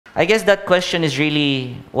I guess that question is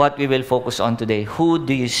really what we will focus on today. Who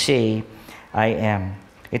do you say I am?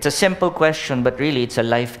 It's a simple question, but really it's a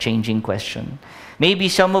life-changing question. Maybe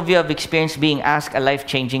some of you have experienced being asked a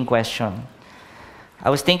life-changing question. I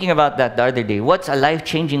was thinking about that the other day. What's a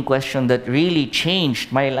life-changing question that really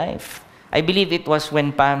changed my life? I believe it was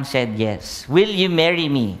when Pam said yes. Will you marry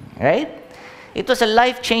me? Right? It was a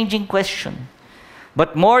life-changing question.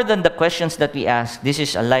 But more than the questions that we ask, this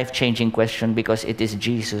is a life-changing question because it is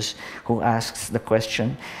Jesus who asks the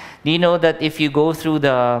question. Do you know that if you go through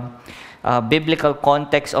the biblical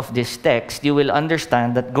context of this text, you will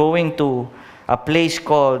understand that going to a place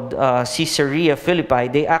called Caesarea Philippi,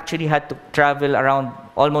 they actually had to travel around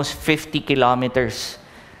almost 50 kilometers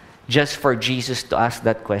just for Jesus to ask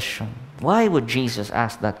that question. Why would Jesus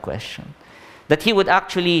ask that question? That he would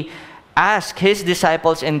actually ask his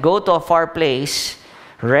disciples and go to a far place,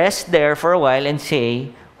 rest there for a while and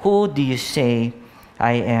say, who do you say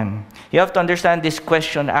I am? You have to understand this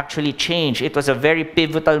question actually changed. It was a very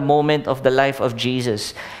pivotal moment of the life of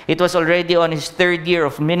Jesus. It was already on his 3rd year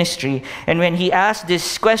of ministry. And when he asked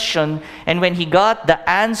this question and when he got the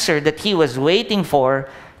answer that he was waiting for,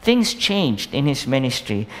 things changed in his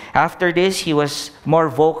ministry. After this, he was more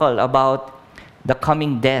vocal about the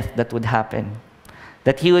coming death that would happen.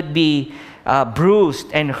 That he would be bruised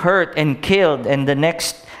and hurt and killed, and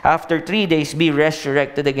after 3 days, be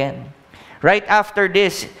resurrected again. Right after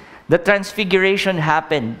this, the transfiguration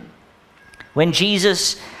happened. When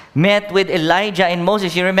Jesus met with Elijah and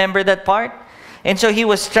Moses, you remember that part? And so he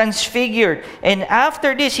was transfigured. And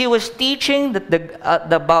after this, he was teaching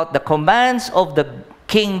about the commands of the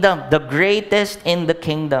kingdom, the greatest in the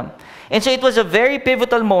kingdom. And so it was a very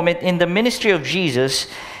pivotal moment in the ministry of Jesus.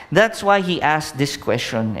 That's why he asked this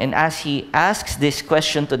question. And as he asks this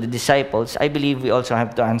question to the disciples, I believe we also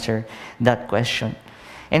have to answer that question.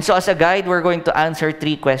 And so as a guide, we're going to answer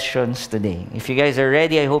 3 questions today. If you guys are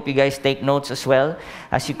ready, I hope you guys take notes as well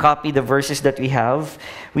as you copy the verses that we have.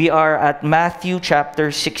 We are at Matthew chapter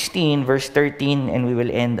 16, verse 13, and we will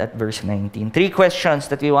end at verse 19. 3 questions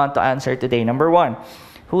that we want to answer today. Number 1,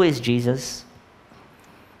 who is Jesus?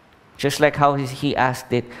 Just like how he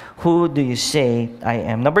asked it, who do you say I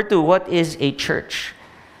am? Number 2, what is a church?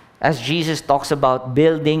 As Jesus talks about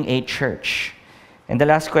building a church. And the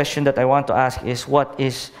last question that I want to ask is, what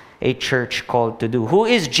is a church called to do? Who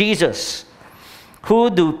is Jesus? Who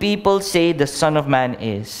do people say the Son of Man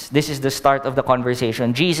is? This is the start of the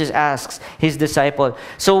conversation. Jesus asks his disciple,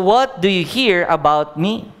 so what do you hear about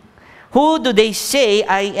me? Who do they say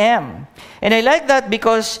I am? And I like that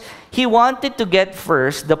because he wanted to get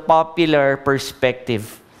first the popular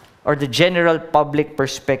perspective or the general public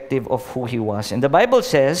perspective of who he was. And the Bible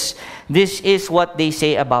says, this is what they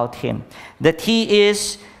say about him, that he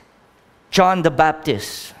is John the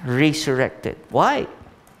Baptist, resurrected. Why?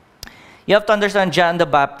 You have to understand, John the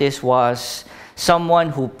Baptist was someone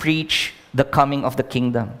who preached the coming of the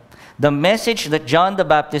kingdom. The message that John the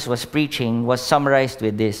Baptist was preaching was summarized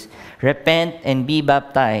with this: repent and be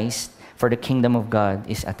baptized, for the kingdom of God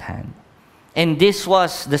is at hand. And this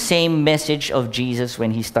was the same message of Jesus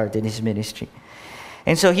when he started his ministry.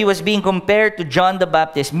 And so he was being compared to John the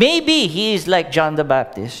Baptist. Maybe he is like John the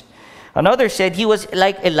Baptist. Another said he was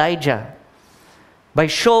like Elijah, by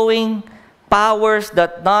showing powers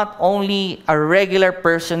that not only a regular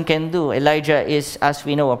person can do. Elijah is, as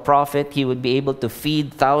we know, a prophet. He would be able to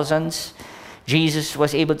feed thousands. Jesus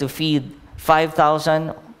was able to feed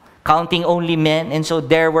 5,000, counting only men. And so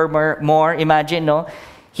there were more. Imagine, no?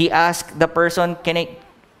 He asked the person, can I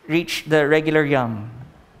reach the regular yum?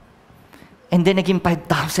 And then naging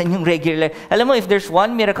 5,000 yung regular. Alam mo, if there's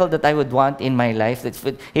one miracle that I would want in my life,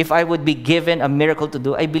 if I would be given a miracle to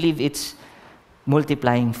do, I believe it's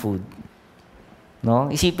multiplying food. No?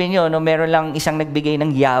 Isipin nyo, no, meron lang isang nagbigay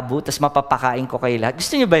ng yabo, tas mapapakain ko kayo lahat.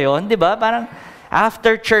 Gusto nyo ba yun? Diba? Parang,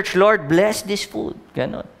 after church, Lord, bless this food.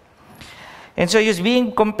 Ganon. And so he was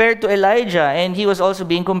being compared to Elijah, and he was also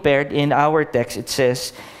being compared in our text. It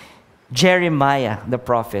says, Jeremiah, the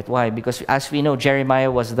prophet. Why? Because as we know,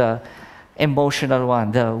 Jeremiah was the emotional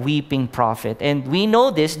one, the weeping prophet. And we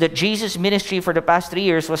know this, that Jesus' ministry for the past 3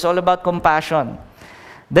 years was all about compassion.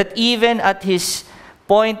 That even at his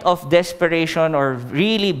point of desperation or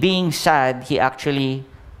really being sad, he actually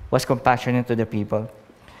was compassionate to the people.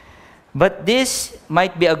 But this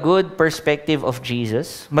might be a good perspective of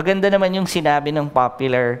Jesus. Maganda naman yung sinabi ng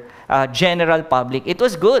popular general public. It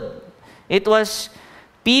was good. It was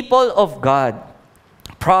people of God,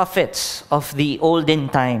 prophets of the olden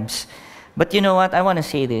times. But you know what? I want to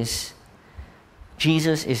say this.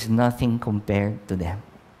 Jesus is nothing compared to them.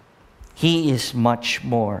 He is much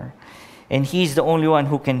more. And He's the only one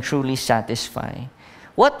who can truly satisfy.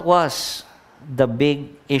 What was the big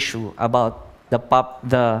issue about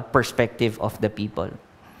the perspective of the people?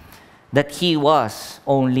 That he was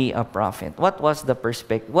only a prophet. What was the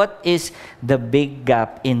perspective? What is the big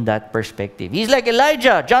gap in that perspective? He's like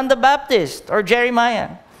Elijah, John the Baptist, or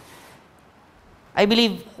Jeremiah. I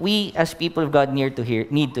believe we as people of God need to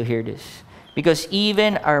hear this. Because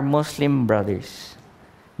even our Muslim brothers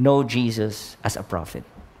know Jesus as a prophet.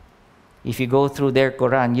 If you go through their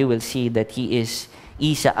Quran, you will see that he is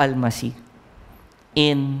Isa al-Masih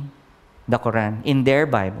in the Quran, in their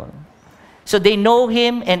Bible. So they know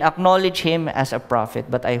him and acknowledge him as a prophet.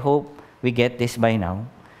 But I hope we get this by now,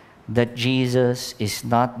 that Jesus is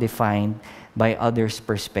not defined by others'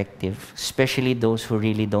 perspective, especially those who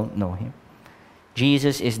really don't know him.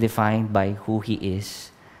 Jesus is defined by who he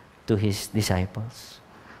is to his disciples.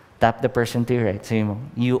 Tap the person to your right. Say mo,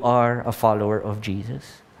 you are a follower of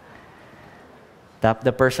Jesus. Tap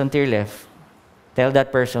the person to your left. Tell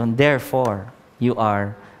that person, therefore, you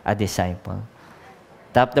are a disciple.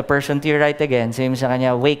 Tap the person to your right again. Say mo sa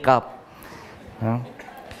kanya, wake up. No?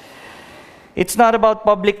 It's not about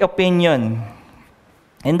public opinion.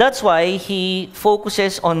 And that's why he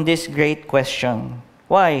focuses on this great question.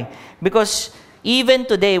 Why? Because even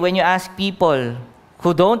today, when you ask people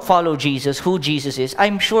who don't follow Jesus, who Jesus is,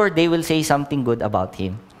 I'm sure they will say something good about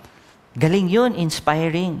him. Galing yun,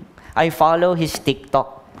 inspiring. I follow his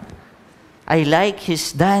TikTok. I like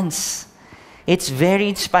his dance. It's very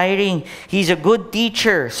inspiring. He's a good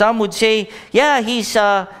teacher. Some would say, yeah,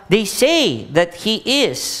 they say that he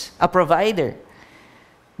is a provider.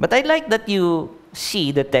 But I'd like that you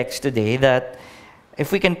see the text today, that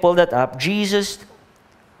if we can pull that up, Jesus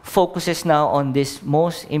focuses now on this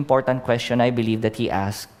most important question, I believe, that he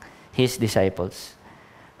asked his disciples.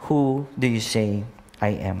 Who do you say I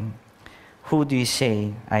am? Who do you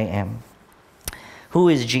say I am? Who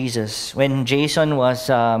is Jesus? When Jason was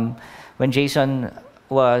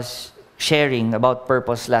sharing about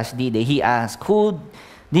purpose last D-Day, he asked, who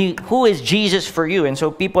is Jesus for you? And so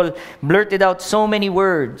people blurted out so many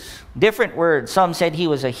words, different words. Some said he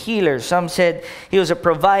was a healer. Some said he was a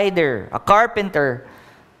provider, a carpenter.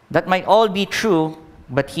 That might all be true,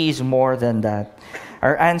 but he is more than that.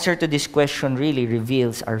 Our answer to this question really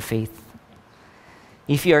reveals our faith.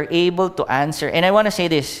 If you are able to answer, and I want to say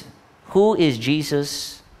this, who is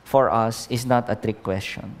Jesus for us is not a trick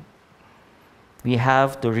question. We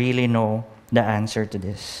have to really know the answer to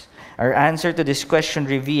this. Our answer to this question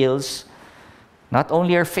reveals not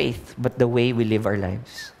only our faith, but the way we live our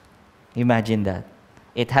lives. Imagine that.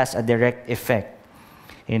 It has a direct effect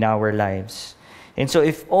in our lives. And so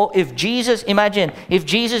if Jesus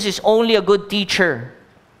is only a good teacher,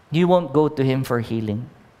 you won't go to him for healing.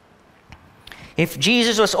 If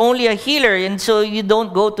Jesus was only a healer, and so you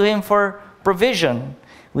don't go to him for provision,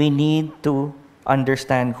 we need to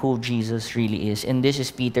understand who Jesus really is. And this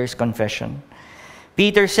is Peter's confession.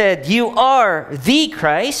 Peter said, you are the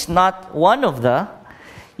Christ, not one of the.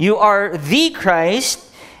 You are the Christ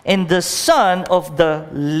and the Son of the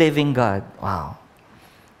living God. Wow.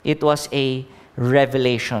 It was a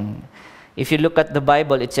revelation. If you look at the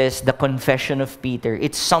Bible, it says the confession of Peter.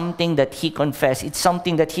 It's something that he confessed. It's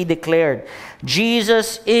something that he declared.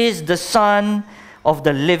 Jesus is the Son of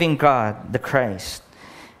the living God, the Christ.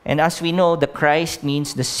 And as we know, the Christ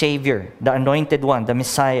means the Savior, the Anointed One, the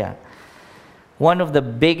Messiah. One of the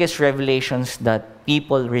biggest revelations that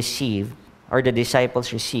people received, or the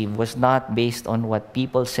disciples received, was not based on what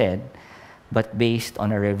people said, but based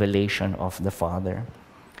on a revelation of the Father.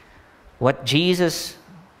 What Jesus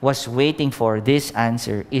was waiting for, this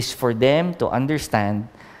answer, is for them to understand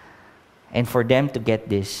and for them to get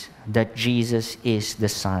this, that Jesus is the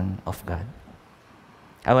Son of God.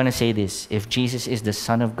 I want to say this. If Jesus is the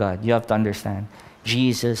Son of God, you have to understand,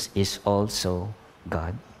 Jesus is also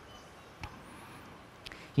God.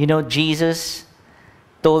 You know, Jesus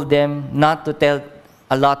told them not to tell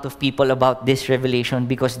a lot of people about this revelation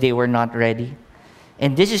because they were not ready.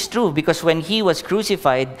 And this is true because when he was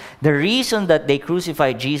crucified, the reason that they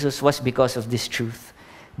crucified Jesus was because of this truth.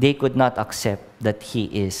 They could not accept that he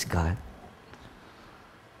is God.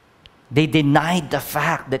 They denied the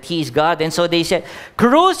fact that he is God. And so they said,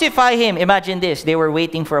 crucify him. Imagine this. They were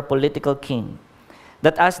waiting for a political king.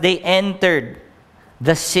 That as they entered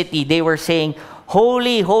the city, they were saying,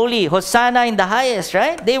 holy, holy, Hosanna in the highest,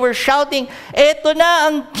 right? They were shouting, eto na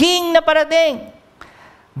ang king na parating.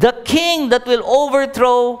 The king that will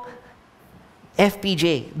overthrow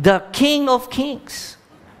FPJ. The King of Kings.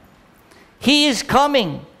 He is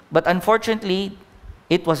coming. But unfortunately,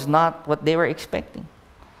 it was not what they were expecting.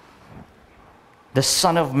 The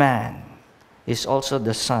Son of Man is also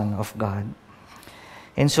the Son of God.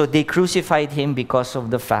 And so they crucified him because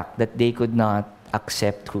of the fact that they could not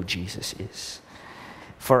accept who Jesus is.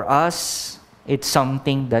 For us, it's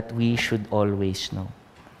something that we should always know.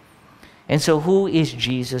 And so who is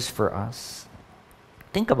Jesus for us?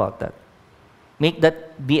 Think about that. Make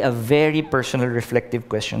that be a very personal, reflective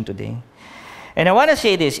question today. And I want to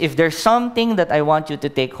say this, if there's something that I want you to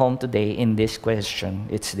take home today in this question,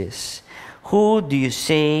 it's this. Who do you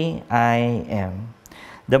say I am?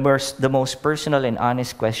 The most personal and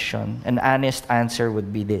honest question, an honest answer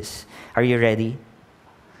would be this. Are you ready?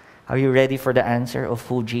 Are you ready for the answer of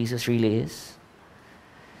who Jesus really is?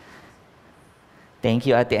 Thank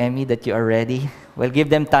you, Ate Emmy, that you are ready. Well, give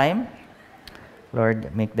them time.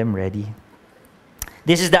 Lord, make them ready.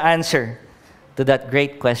 This is the answer to that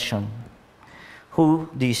great question. Who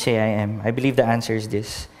do you say I am? I believe the answer is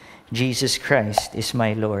this. Jesus Christ is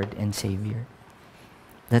my Lord and Savior.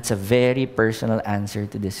 That's a very personal answer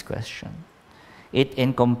to this question. It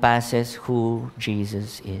encompasses who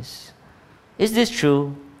Jesus is. Is this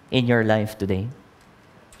true in your life today?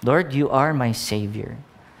 Lord, you are my Savior.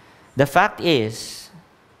 The fact is,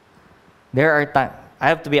 there are times, I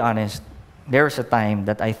have to be honest, there was a time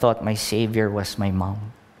that I thought my Savior was my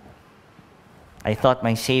mom. I thought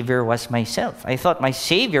my Savior was myself. I thought my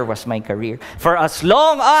Savior was my career. For as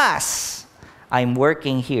long as I'm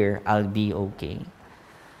working here, I'll be okay.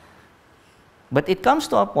 But it comes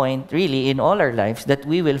to a point, really, in all our lives, that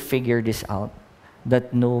we will figure this out,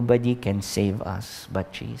 that nobody can save us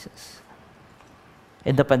but Jesus.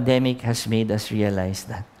 And the pandemic has made us realize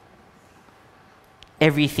that.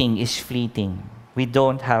 Everything is fleeting. We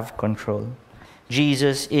don't have control.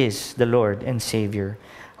 Jesus is the Lord and Savior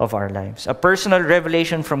of our lives. A personal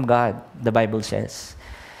revelation from God, the Bible says.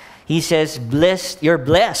 He says, blessed, you're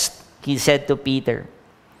blessed, he said to Peter.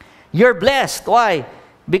 You're blessed. Why?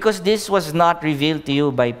 Because this was not revealed to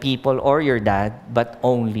you by people or your dad, but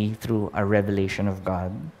only through a revelation of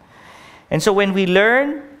God. And so when we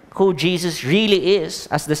learn who Jesus really is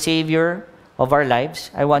as the Savior of our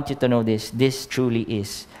lives, I want you to know this. This truly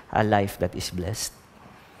is a life that is blessed.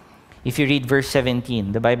 If you read verse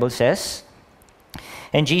 17, the Bible says,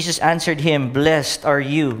 and Jesus answered him, blessed are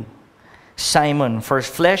you, Simon, for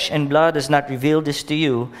flesh and blood has not revealed this to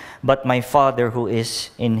you, but my Father who is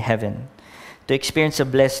in heaven. To experience a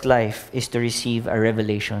blessed life is to receive a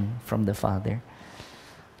revelation from the Father.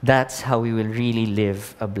 That's how we will really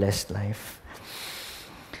live a blessed life.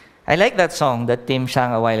 I like that song that Tim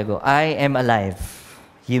sang a while ago. I am alive.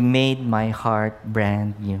 You made my heart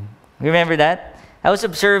brand new. Remember that? I was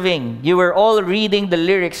observing. You were all reading the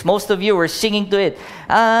lyrics. Most of you were singing to it.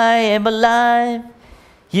 I am alive.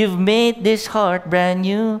 You've made this heart brand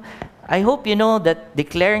new. I hope you know that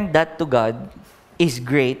declaring that to God is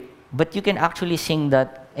great, but you can actually sing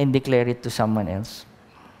that and declare it to someone else.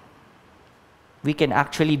 We can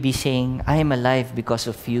actually be saying, I am alive because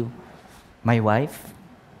of you, my wife.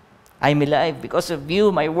 I'm alive because of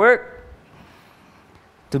you, my work.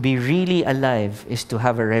 To be really alive is to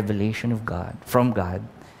have a revelation of God, from God.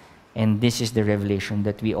 And this is the revelation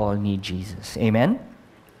that we all need Jesus. Amen?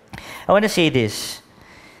 I want to say this.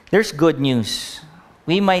 There's good news.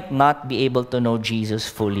 We might not be able to know Jesus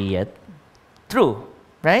fully yet. True,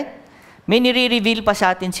 right? May nire-reveal pa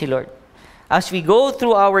sa atin si Lord. As we go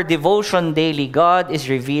through our devotion daily, God is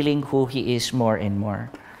revealing who He is more and more.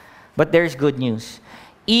 But there's good news.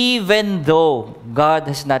 Even though God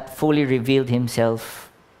has not fully revealed Himself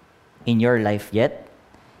in your life yet,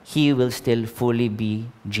 He will still fully be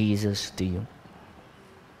Jesus to you.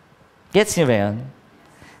 Gets niyo ba yun?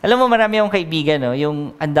 Alam mo, marami akong kaibigan, no?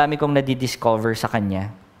 Yung ang dami kong nadidiscover sa kanya.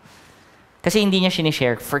 Kasi hindi niya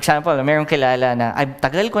sinishare. For example, mayroong kilala na, ay,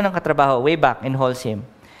 tagal ko ng katrabaho way back in Holcim.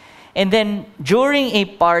 And then, during a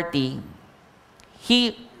party,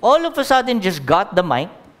 he all of a sudden just got the mic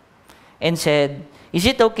and said, is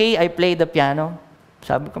it okay I play the piano?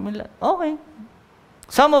 Sabi ko, okay.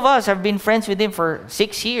 Some of us have been friends with him for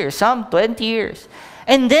 6 years, some 20 years.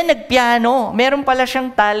 And then, nagpiano. Meron pala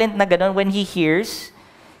siyang talent na ganun. When he hears,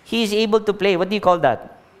 he is able to play. What do you call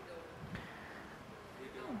that?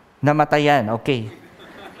 Namatayan, okay.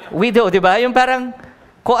 Widow, di ba? Yung parang,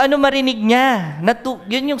 kung ano marinig niya.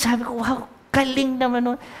 Yun yung sabi ko, wow, galing naman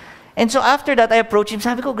nun. And so after that, I approached him.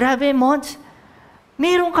 Sabi ko, grabe, Mons,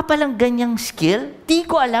 meron ka palang ganyang skill? Di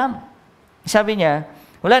ko alam. Sabi niya,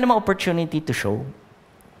 wala namang opportunity to show.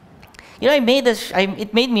 You know,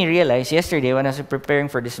 it made me realize yesterday when I was preparing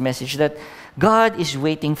for this message that God is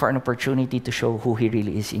waiting for an opportunity to show who He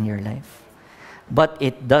really is in your life. But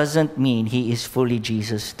it doesn't mean He is fully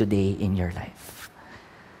Jesus today in your life.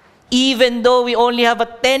 Even though we only have a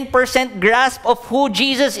 10% grasp of who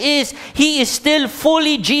Jesus is, He is still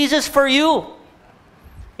fully Jesus for you.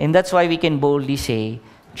 And that's why we can boldly say,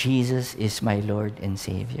 Jesus is my Lord and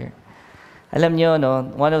Savior. Alam nyo, no,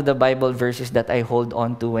 one of the Bible verses that I hold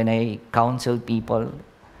on to when I counsel people,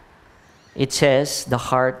 it says, the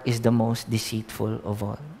heart is the most deceitful of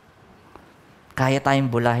all. Kaya tayong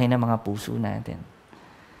bulahin ng mga puso natin.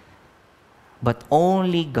 But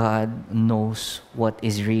only God knows what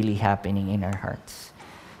is really happening in our hearts.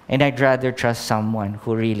 And I'd rather trust someone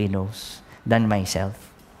who really knows than myself.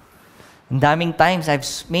 Ang daming times, I've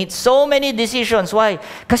made so many decisions. Why?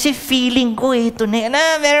 Kasi feeling ko, ito na yan.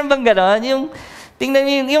 Meron bang gano'n? Yung, tingnan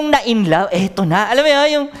mo, yung na-in love, ito na. Alam mo yun,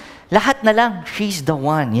 yung lahat na lang, she's the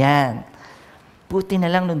one. Yan. Buti na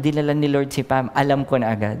lang nung dinala ni Lord si Pam, alam ko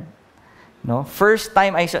na agad. No? First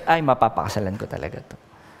time I saw, ay, mapapakasalan ko talaga to.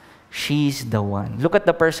 She's the one. Look at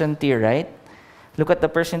the person to your right. Look at the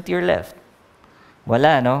person to your left.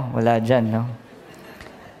 Wala, no? Wala dyan, no?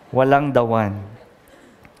 Walang the one.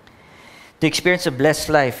 To experience a blessed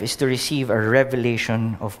life is to receive a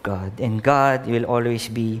revelation of God. And God will always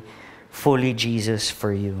be fully Jesus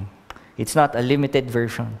for you. It's not a limited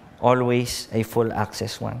version. Always a full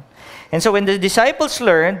access one. And so when the disciples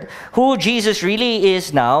learned who Jesus really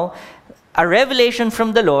is now, a revelation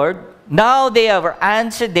from the Lord, now they've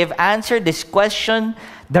answered this question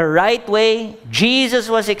the right way. Jesus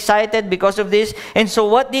was excited because of this. And so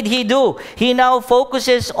what did he do? He now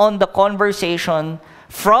focuses on the conversation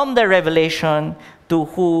from the revelation to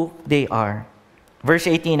who they are. Verse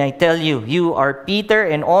 18, I tell you, you are Peter,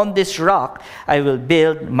 and on this rock I will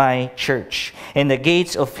build my church, and the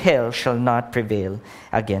gates of hell shall not prevail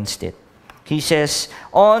against it. He says,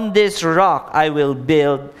 on this rock I will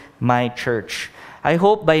build my church. I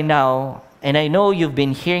hope by now, and I know you've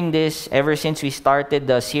been hearing this ever since we started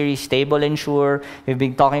the series Stable and Sure. We've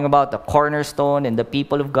been talking about the cornerstone and the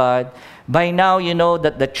people of God. By now, you know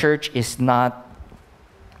that the church is not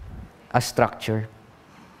a structure.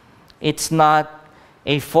 It's not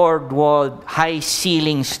a four-walled,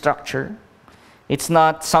 high-ceiling structure. It's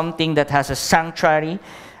not something that has a sanctuary.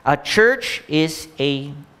 A church is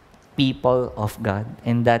a people of God,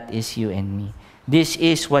 and that is you and me. This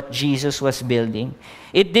is what Jesus was building.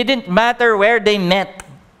 It didn't matter where they met.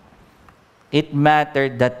 It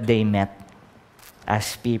mattered that they met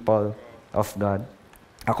as people of God.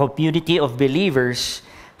 A community of believers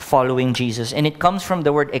following Jesus. And it comes from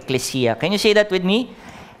the word ecclesia. Can you say that with me?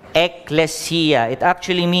 Ecclesia. It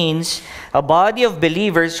actually means a body of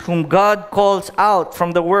believers whom God calls out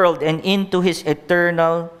from the world and into His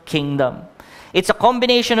eternal kingdom. It's a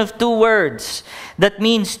combination of two words that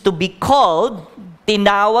means to be called,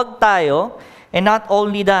 tinawag tayo, and not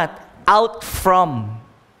only that, out from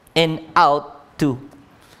and out to.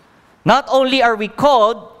 Not only are we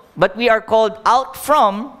called, but we are called out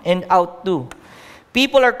from and out to.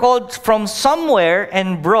 People are called from somewhere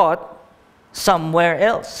and brought somewhere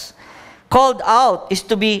else. Called out is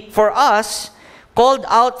to be, for us, called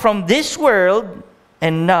out from this world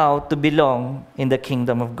and now to belong in the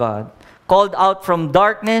kingdom of God. Called out from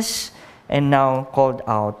darkness and now called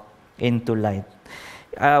out into light.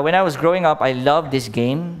 When I was growing up, I loved this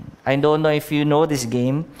game. I don't know if you know this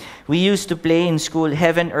game. We used to play in school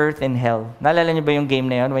Heaven, Earth, and Hell. Naalala niyo ba yung game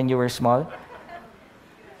na yun when you were small?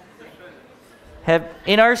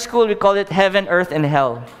 In our school, we call it Heaven, Earth, and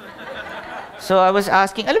Hell. So I was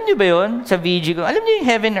asking, alam niyo ba yun? Sa VG ko, alam niyo yung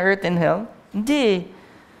Heaven, Earth, and Hell? Hindi.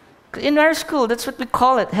 In our school, that's what we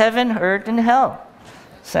call it. Heaven, Earth, and Hell.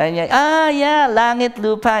 Sabi niya, yeah, langit,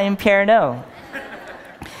 lupa, impyerno.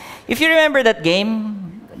 If you remember that game,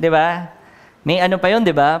 di ba? May ano pa yun,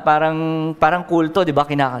 di ba? Parang kulto, di ba?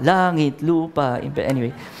 Langit, lupa, impyerno.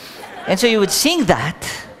 Anyway. And so you would sing that.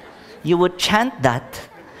 You would chant that.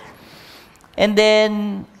 And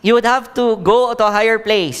then, you would have to go to a higher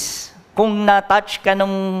place. Kung na-touch ka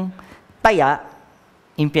nung taya,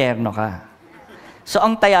 impyerno ka. So,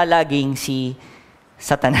 ang taya laging si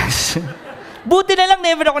Satanas. Buti na lang,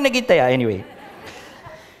 never ako naging taya. Anyway.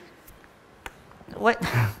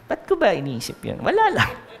 Ba't ko ba iniisip yun? Wala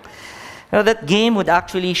lang. Now, that game would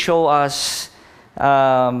actually show us,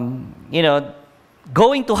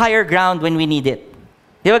 going to higher ground when we need it.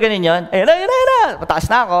 Di ba ganun yun? Ayun na. Mataas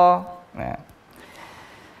na ako. Yeah.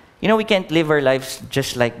 You know, we can't live our lives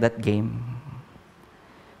just like that game.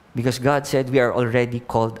 Because God said we are already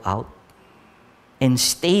called out and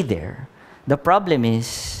stay there. The problem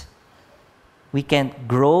is, we can't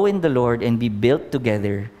grow in the Lord and be built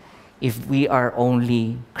together if we are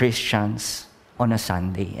only Christians on a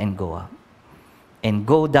Sunday and go up. And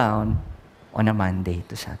go down on a Monday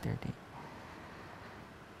to Saturday.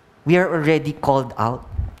 We are already called out.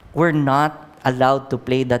 We're not allowed to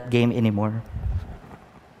play that game anymore.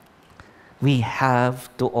 We have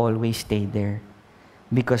to always stay there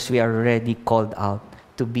because we are already called out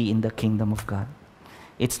to be in the kingdom of God.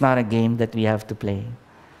 It's not a game that we have to play.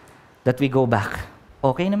 That we go back.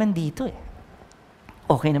 Okay naman dito eh.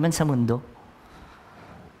 Okay naman sa mundo.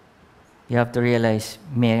 You have to realize,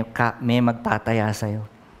 may magtataya sa'yo.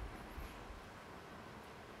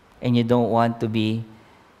 And you don't want to be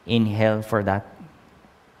in hell for that.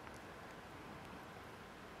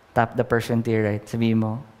 Tap the person to your right. Sabihin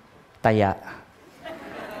mo, taya.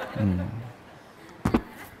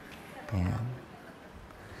 Ayan.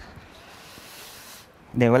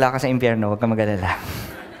 Hindi, wala ka sa impyerno. Huwag ka mag-alala.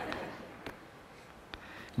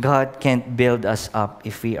 God can't build us up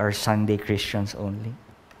if we are Sunday Christians only.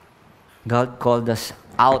 God called us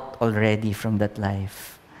out already from that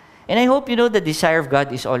life. And I hope you know the desire of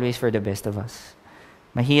God is always for the best of us.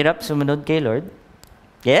 Mahirap sumunod kay Lord?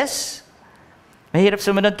 Yes? Mahirap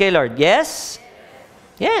sumunod kay Lord? Yes?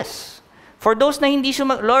 Yes. For those na hindi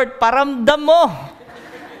Lord, paramdam mo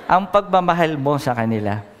ang pagmamahal mo sa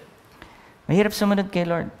kanila. Mahirap sumunod kay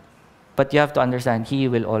Lord. But you have to understand, He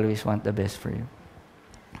will always want the best for you.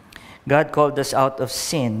 God called us out of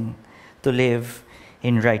sin to live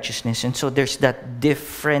in righteousness. And so there's that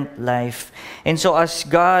different life. And so as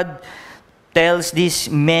God tells these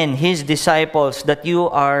men, His disciples, that you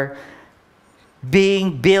are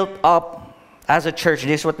being built up as a church,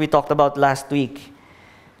 this is what we talked about last week.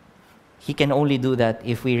 He can only do that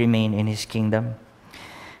if we remain in His kingdom.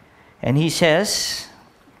 And He says,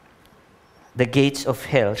 the gates of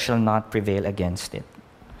hell shall not prevail against it.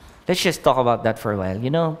 Let's just talk about that for a while. You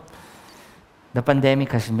know, the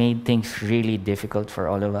pandemic has made things really difficult for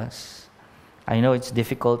all of us. I know it's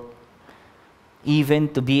difficult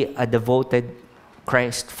even to be a devoted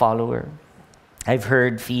Christ follower. I've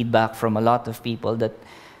heard feedback from a lot of people that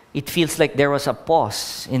it feels like there was a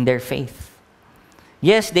pause in their faith.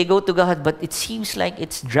 Yes, they go to God, but it seems like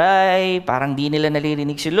it's dry, parang di nila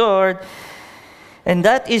naririnig si Lord. And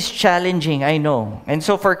that is challenging, I know. And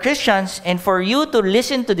so for Christians, and for you to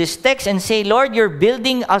listen to this text and say, Lord, you're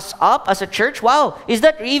building us up as a church? Wow, is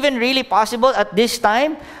that even really possible at this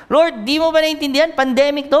time? Lord, di mo ba naintindihan?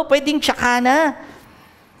 Pandemic to, pwedeng tsaka na.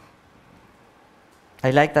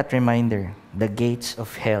 I like that reminder. The gates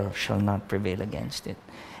of hell shall not prevail against it.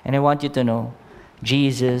 And I want you to know,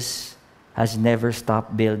 Jesus has never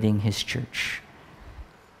stopped building His church.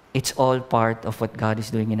 It's all part of what God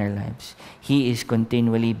is doing in our lives. He is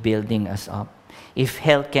continually building us up. If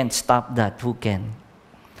hell can't stop that, who can?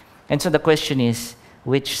 And so the question is,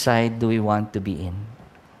 which side do we want to be in?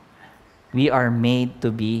 We are made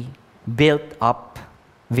to be built up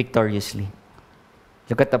victoriously.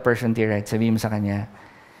 Look at the person to your right. Sabihin mo sa kanya,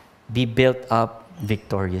 be built up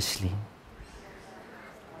victoriously.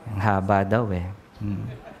 Ang haba daw eh.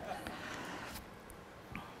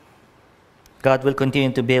 God will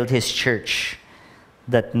continue to build His church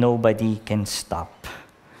that nobody can stop.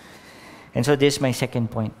 And so this is my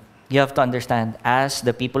second point. You have to understand, as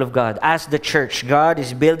the people of God, as the church, God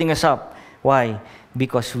is building us up. Why?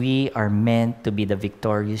 Because we are meant to be the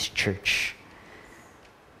victorious church.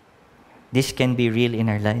 This can be real in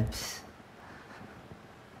our lives.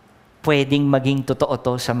 Pwedeng maging totoo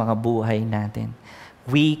to sa mga buhay natin.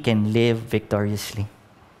 We can live victoriously.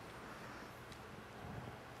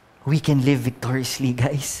 We can live victoriously,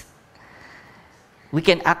 guys. We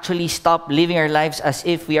can actually stop living our lives as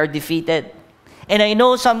if we are defeated. And I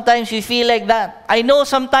know sometimes we feel like that. I know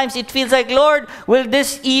sometimes it feels like, Lord, will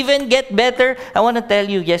this even get better? I want to tell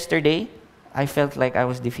you, yesterday, I felt like I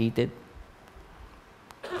was defeated.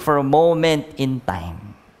 For a moment in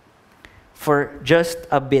time. For just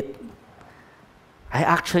a bit. I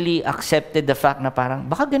actually accepted the fact na parang,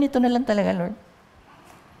 baka ganito na lang talaga, Lord.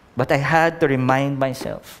 But I had to remind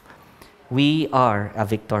myself, we are a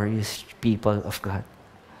victorious people of God.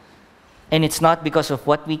 And it's not because of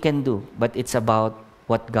what we can do, but it's about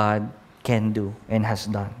what God can do and has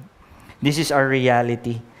done. This is our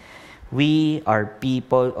reality. We are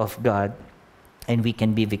people of God, and we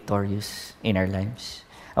can be victorious in our lives.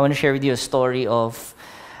 I want to share with you a story of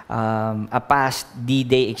a past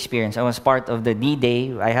D-Day experience. I was part of the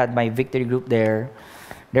D-Day. I had my victory group there.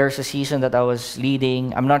 There's a season that I was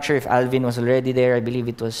leading. I'm not sure if Alvin was already there. I believe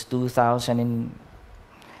it was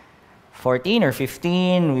 2014 or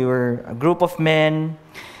 15. We were a group of men.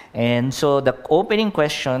 And so the opening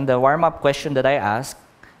question, the warm-up question that I asked,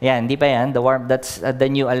 hindi pa yan. That's the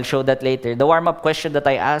new, I'll show that later. The warm-up question that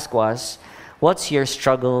I asked was, what's your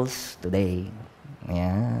struggles today?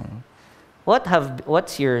 Yeah.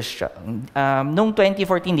 What's your nung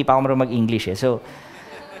 2014, di pa ako marunong mag-English eh. So,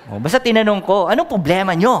 basta tinanong ko, anong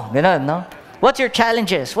problema nyo? Ganun, no? What's your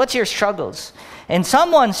challenges? What's your struggles? And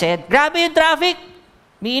someone said, grabe yung traffic.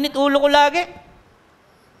 Mainit ulo ko lagi.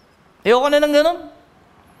 Ayoko na ng ganun.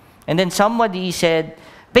 And then somebody said,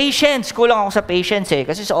 patience. Kulang ako sa patience eh.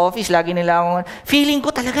 Kasi sa office, lagi nila akong, feeling ko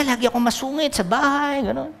talaga, lagi akong masungit sa bahay.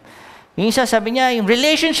 Ganun. Yung isa sabi niya, yung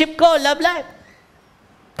relationship ko, love life.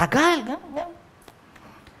 Tagal. Ganun.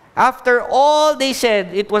 After all they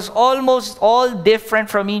said, it was almost all different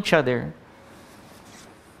from each other.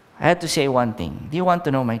 I had to say one thing. Do you want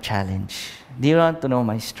to know my challenge? Do you want to know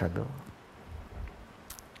my struggle?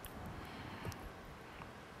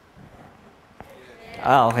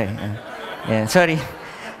 Okay. Yeah, sorry.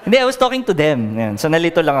 Hindi, I was talking to them. Yan. So,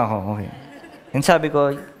 nalito lang ako. Okay. And sabi ko,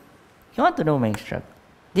 you want to know my struggle?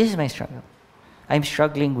 This is my struggle. I'm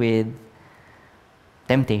struggling with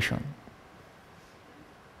temptation.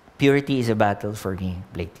 Purity is a battle for me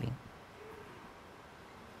lately.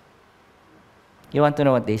 You want to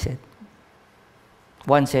know what they said?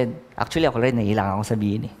 One said, actually ako rin, nailangan akong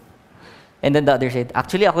sabihin eh. And then the other said,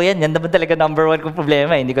 actually ako yan naman talaga number one kong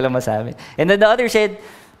problema, hindi ko lang masabi. And then the other said,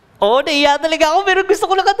 oh, naiya talaga ako, pero gusto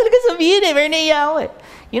ko lang talaga sabihin eh, pero naiya ako eh.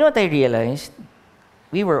 You know what I realized?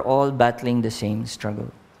 We were all battling the same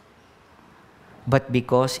struggle. But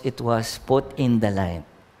because it was put in the light,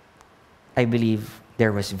 I believe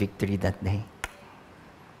there was victory that day.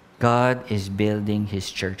 God is building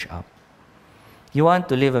His church up. You want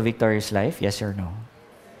to live a victorious life? Yes or no?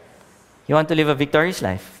 You want to live a victorious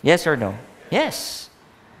life? Yes or no? Yes.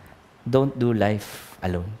 Don't do life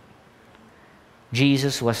alone.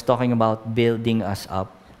 Jesus was talking about building us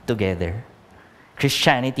up together.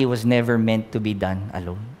 Christianity was never meant to be done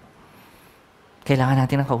alone. Kailangan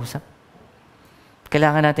natin ng kausap.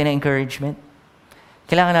 Kailangan natin ng encouragement.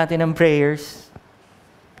 Kailangan natin ng prayers.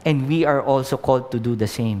 And we are also called to do the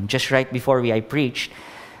same. Just right before I preached,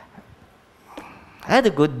 I had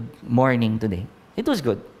a good morning today. It was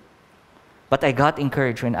good. But I got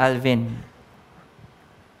encouraged when Alvin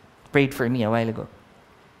prayed for me a while ago.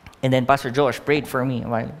 And then Pastor Josh prayed for me a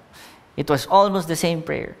while ago. It was almost the same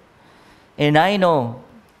prayer. And I know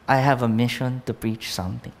I have a mission to preach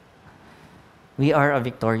something. We are a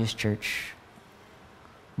victorious church.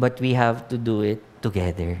 But we have to do it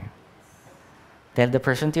together. Tell the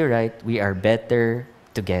person to your right, we are better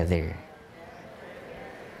together.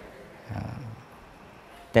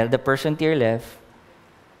 Tell the person to your left,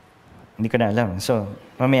 hindi ko na alam. So,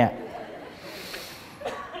 mamaya.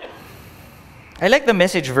 I like the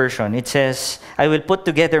Message version. It says, I will put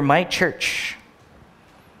together my church.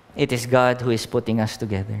 It is God who is putting us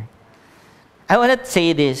together. I want to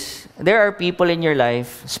say this. There are people in your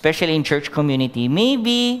life, especially in church community,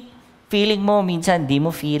 maybe feeling mo, minsan di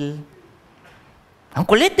mo feel. Ang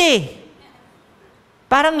kulit eh.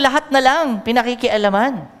 Parang lahat na lang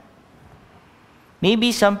pinakikialaman.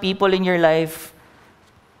 Maybe some people in your life,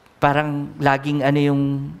 parang laging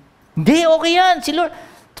hindi, okay yan, si Lord.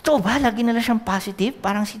 Totoo ba? Lagi na lang siyang positive?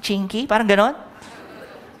 Parang si Chinky? Parang ganon?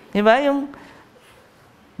 Diba?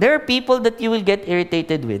 There are people that you will get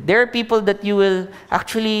irritated with. There are people that you will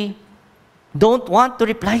actually don't want to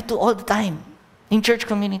reply to all the time in church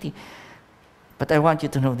community. But I want you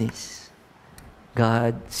to know this.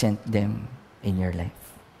 God sent them in your life.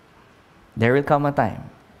 There will come a time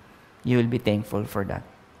you will be thankful for that.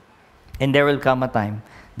 And there will come a time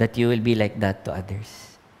that you will be like that to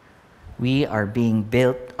others. We are being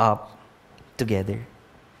built up together.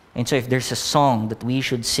 And so if there's a song that we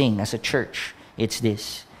should sing as a church, it's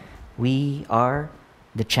this. We are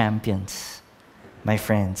the champions, my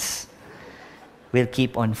friends. We'll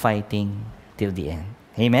keep on fighting till the end.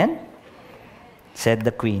 Amen? Said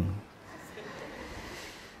the Queen.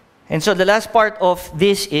 And so the last part of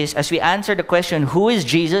this is, as we answer the question, who is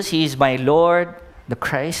Jesus? He is my Lord, the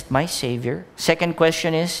Christ, my Savior. Second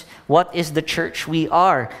question is, what is the church? We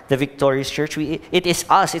are the victorious church. It is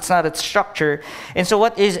us. It's not a structure. And so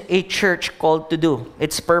what is a church called to do?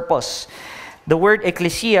 Its purpose. The word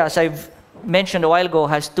ecclesia, as I've mentioned a while ago,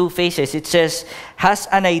 has two faces. It says, has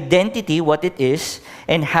an identity, what it is,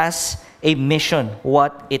 and has a mission,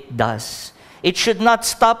 what it does. It should not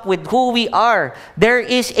stop with who we are. There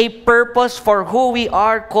is a purpose for who we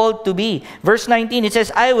are called to be. Verse 19, it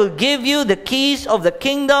says, I will give you the keys of the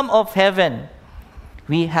kingdom of heaven.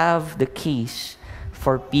 We have the keys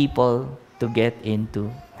for people to get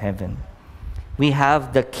into heaven. We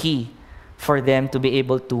have the key for them to be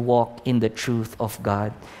able to walk in the truth of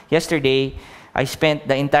God. Yesterday, I spent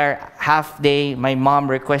the entire half day. My mom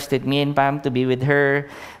requested me and Pam to be with her.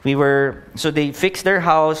 So they fixed their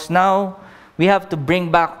house. Now, we have to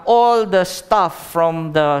bring back all the stuff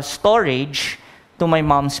from the storage to my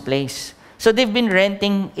mom's place. So they've been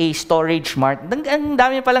renting a storage mart. Ang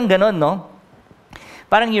dami palang ganon, no?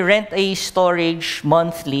 Parang you rent a storage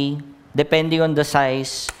monthly, depending on the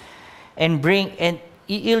size, and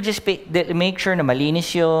you'll just make sure na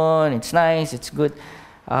malinis yun, it's nice, it's good.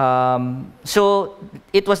 So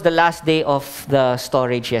it was the last day of the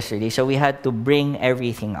storage yesterday, so we had to bring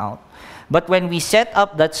everything out. But when we set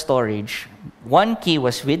up that storage, one key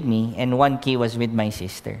was with me and one key was with my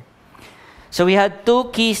sister. So we had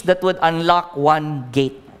two keys that would unlock one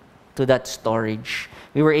gate to that storage.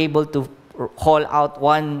 We were able to haul out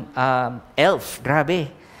one elf, grabe,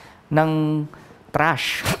 ng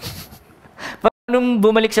trash. Nung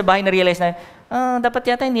bumalik sa bahay, na-realize na, dapat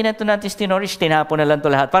yata hindi na ito natin storage, tinapon na lang ito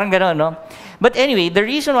lahat. Parang gano'n, no? But anyway, the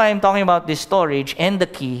reason why I'm talking about this storage and the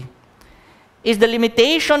key is the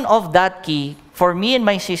limitation of that key for me and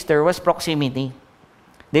my sister was proximity.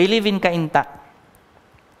 They live in Cainta.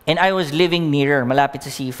 And I was living nearer, malapit sa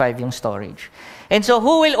C5 yung storage. And so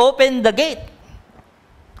who will open the gate?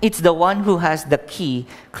 It's the one who has the key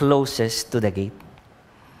closest to the gate.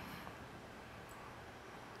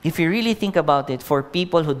 If you really think about it, for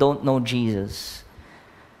people who don't know Jesus,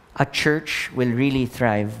 a church will really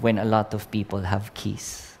thrive when a lot of people have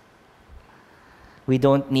keys. We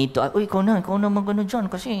don't need to, ikaw na magano dyan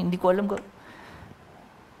kasi hindi ko alam.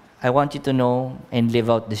 I want you to know and live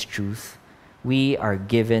out this truth. We are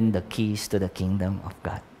given the keys to the kingdom of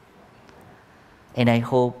God. And I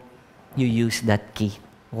hope you use that key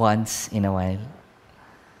once in a while.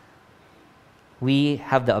 We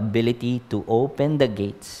have the ability to open the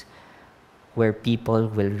gates where people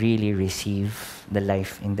will really receive the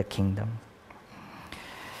life in the kingdom.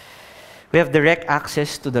 We have direct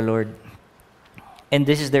access to the Lord. And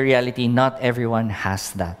this is the reality, not everyone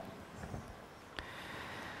has that.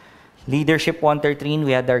 Leadership 113,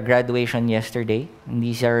 we had our graduation yesterday. And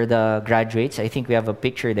these are the graduates. I think we have a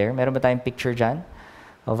picture there. Meron ba tayong picture dyan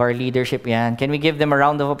of our leadership? Yan. Can we give them a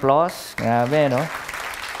round of applause? Grabe, no?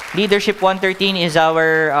 Leadership 113 is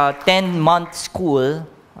our 10-month school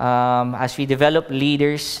as we develop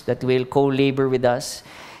leaders that will co-labor with us.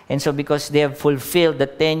 And so because they have fulfilled the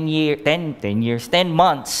 10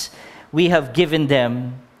 months, we have given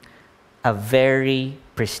them a very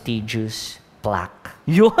prestigious plaque.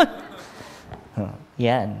 Yun!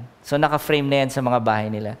 Yan. So naka-frame na yan sa mga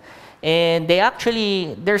bahay nila. And they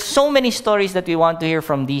actually, there's so many stories that we want to hear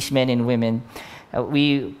from these men and women.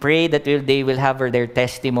 We pray that they will have their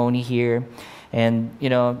testimony here and,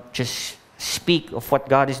 just speak of what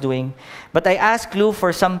God is doing. But I asked Lou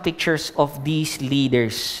for some pictures of these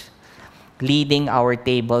leaders leading our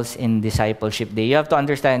tables in Discipleship Day. You have to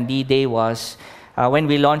understand, D-Day was, when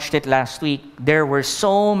we launched it last week, there were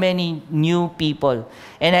so many new people.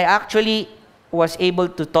 And I actually was able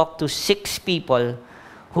to talk to 6 people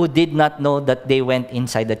who did not know that they went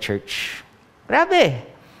inside the church. Grabe!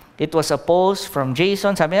 It was a post from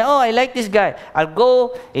Jason. Sabi niya, I like this guy. I'll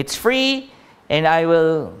go, it's free, and I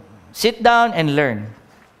will sit down and learn.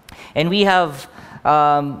 And we have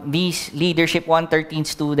these Leadership 113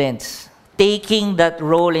 students taking that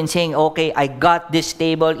role and saying, okay, I got this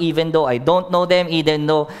table even though I don't know them, even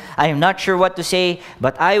though I'm not sure what to say,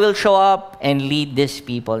 but I will show up and lead these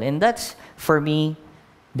people. And that's, for me,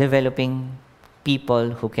 developing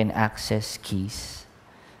people who can access keys.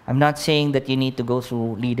 I'm not saying that you need to go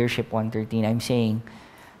through Leadership 113. I'm saying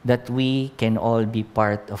that we can all be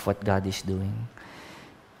part of what God is doing.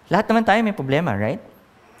 Lahat naman tayo may problema, right?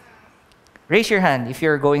 Raise your hand if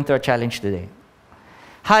you're going through a challenge today.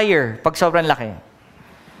 Higher, pag sobrang laki.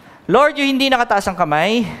 Lord, yung hindi nakataas ang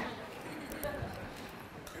kamay.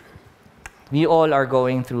 We all are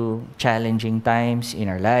going through challenging times in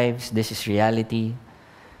our lives. This is reality.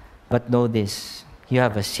 But know this, you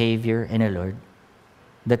have a Savior and a Lord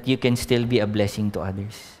that you can still be a blessing to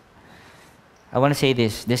others. I want to say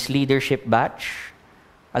this leadership batch,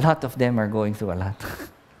 a lot of them are going through a lot.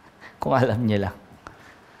 Kung alam niyo lang.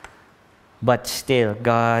 But still,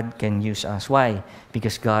 God can use us. Why?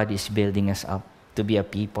 Because God is building us up to be a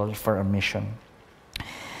people for a mission.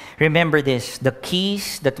 Remember this, the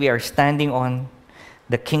keys that we are standing on,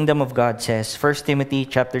 the kingdom of God says, 1 Timothy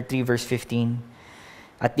chapter 3, verse 15,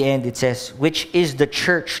 at the end it says, which is the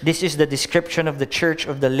church. This is the description of the church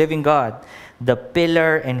of the living God, the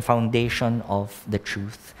pillar and foundation of the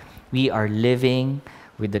truth. We are living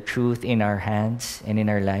with the truth in our hands and in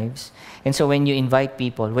our lives. And so when you invite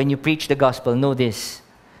people, when you preach the gospel, know this,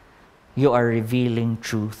 you are revealing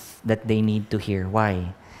truth that they need to hear.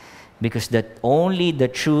 Why? Because that only the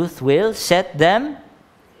truth will set them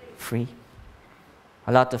free.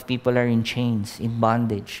 A lot of people are in chains, in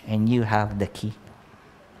bondage, and you have the key.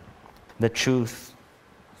 The truth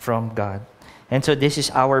from God. And so this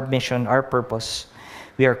is our mission, our purpose.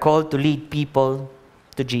 We are called to lead people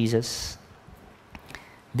to Jesus.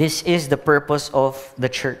 This is the purpose of the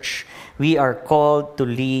church. We are called to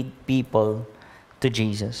lead people to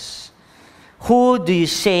Jesus. Who do you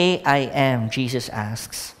say I am? Jesus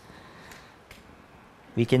asks.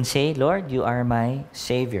 We can say, Lord, you are my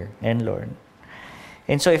Savior and Lord.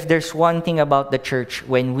 And so if there's one thing about the church,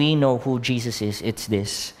 when we know who Jesus is, it's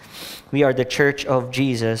this. We are the church of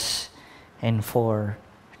Jesus and for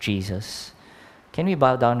Jesus. Can we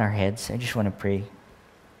bow down our heads? I just want to pray.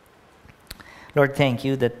 Lord, thank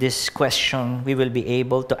you that this question we will be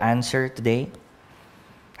able to answer today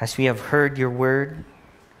as we have heard your word.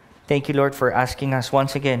 Thank you, Lord, for asking us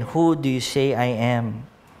once again, who do you say I am?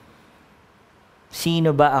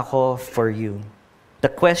 Sino ba ako for you? The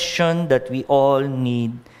question that we all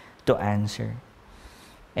need to answer.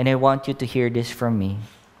 And I want you to hear this from me.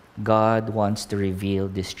 God wants to reveal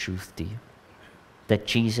this truth to you. That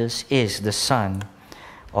Jesus is the Son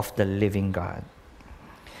of the living God.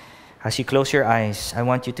 As you close your eyes, I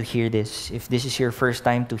want you to hear this. If this is your first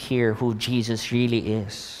time to hear who Jesus really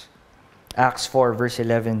is. Acts 4 verse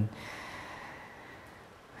 11.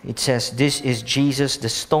 It says, this is Jesus, the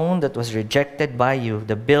stone that was rejected by you,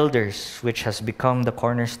 the builders, which has become the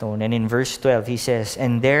cornerstone. And in verse 12, he says,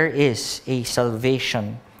 and there is a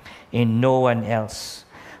salvation in no one else.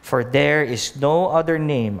 For there is no other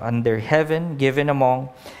name under heaven given among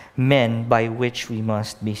men by which we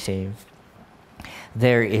must be saved.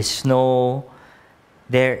 There is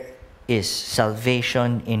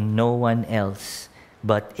salvation in no one else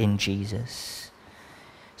but in Jesus.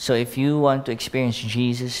 So if you want to experience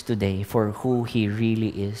Jesus today for who He really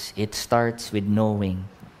is, it starts with knowing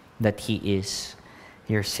that He is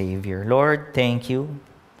your Savior. Lord, thank you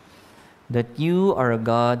that you are a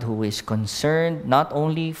God who is concerned not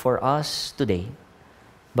only for us today,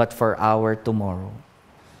 but for our tomorrow.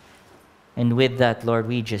 And with that, Lord,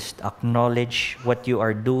 we just acknowledge what you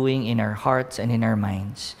are doing in our hearts and in our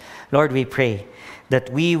minds. Lord, we pray that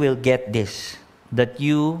we will get this, that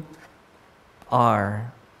you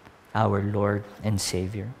are our Lord and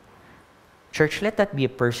Savior. Church, let that be a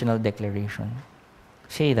personal declaration.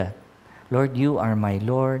 Say that. Lord, you are my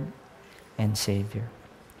Lord and Savior.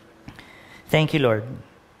 Thank you, Lord,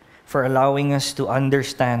 for allowing us to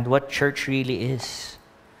understand what church really is.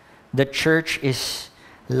 The church is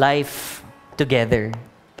life together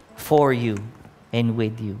for you and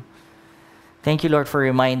with you. Thank you, Lord, for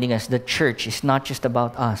reminding us that church is not just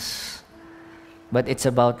about us, but it's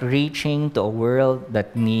about reaching to a world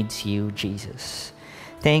that needs you, Jesus.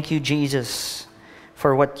 Thank you, Jesus,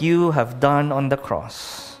 for what you have done on the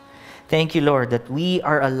cross. Thank you, Lord, that we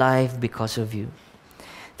are alive because of you.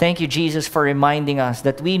 Thank you, Jesus, for reminding us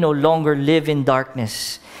that we no longer live in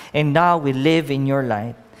darkness, and now we live in your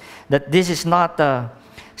light. That this is not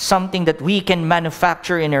something that we can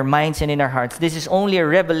manufacture in our minds and in our hearts. This is only a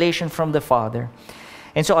revelation from the Father.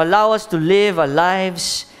 And so allow us to live our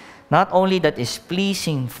lives not only that is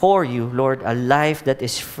pleasing for you, Lord, a life that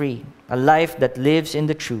is free, a life that lives in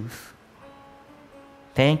the truth.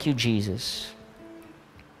 Thank you, Jesus.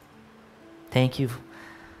 Thank you,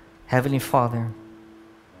 Heavenly Father,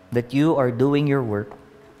 that you are doing your work.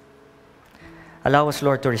 Allow us,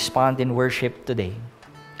 Lord, to respond in worship today.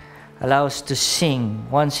 Allow us to sing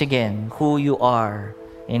once again who you are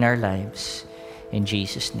in our lives. In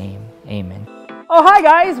Jesus' name, amen. Oh, hi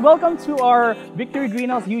guys! Welcome to our Victory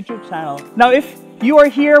Greenhills YouTube channel. Now, if you are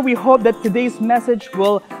here, we hope that today's message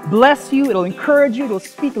will bless you, it'll encourage you, it'll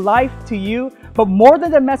speak life to you. But more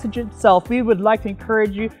than the message itself, we would like to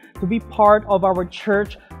encourage you to be part of our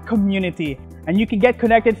church community. And you can get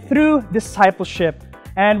connected through discipleship.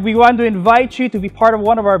 And we want to invite you to be part of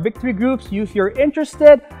one of our victory groups. If you're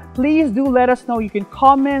interested, please do let us know. You can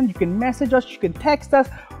comment, you can message us, you can text us,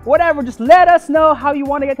 whatever. Just let us know how you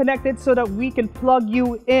want to get connected so that we can plug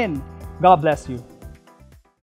you in. God bless you.